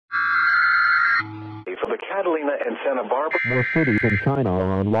For the Catalina and Santa Barbara. More cities in China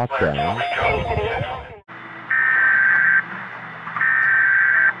are on lockdown.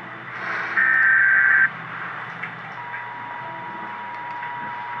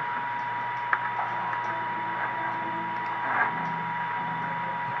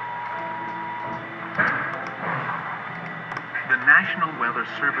 The National Weather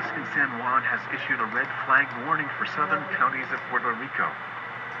Service in San Juan has issued a red flag warning for southern counties of Puerto Rico.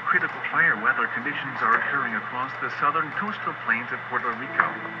 Critical fire weather conditions are occurring across the southern coastal plains of Puerto Rico.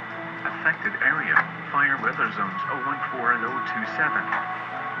 Affected area, fire weather zones 014 and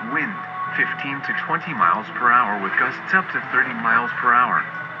 027. Wind, 15 to 20 miles per hour with gusts up to 30 miles per hour.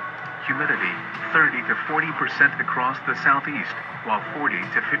 Humidity, 30 to 40% across the southeast, while 40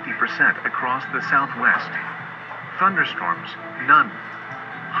 to 50% across the southwest. Thunderstorms, none.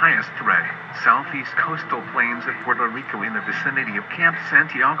 Highest threat, southeast coastal plains of Puerto Rico in the vicinity of Camp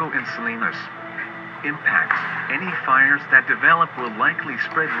Santiago and Salinas. Impacts, any fires that develop will likely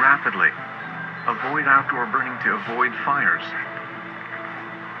spread rapidly. Avoid outdoor burning to avoid fires.